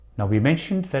Now, we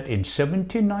mentioned that in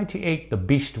 1798 the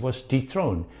beast was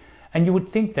dethroned, and you would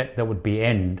think that there would be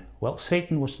end. Well,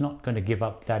 Satan was not going to give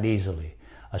up that easily.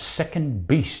 A second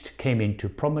beast came into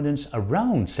prominence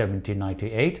around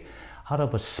 1798. Out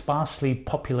of a sparsely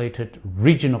populated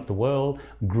region of the world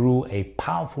grew a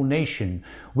powerful nation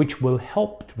which will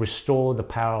help restore the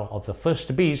power of the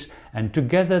first beast, and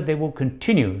together they will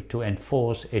continue to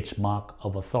enforce its mark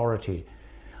of authority.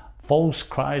 False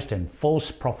Christ and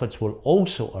false prophets will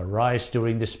also arise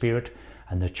during this period,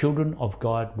 and the children of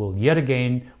God will yet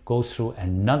again go through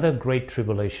another great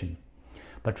tribulation.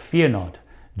 But fear not.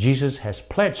 Jesus has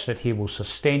pledged that he will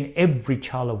sustain every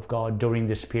child of God during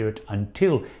this period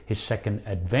until his second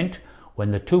advent,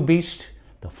 when the two beasts,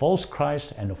 the false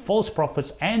Christ and the false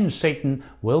prophets and Satan,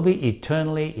 will be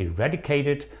eternally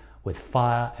eradicated with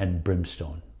fire and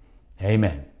brimstone.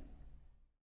 Amen.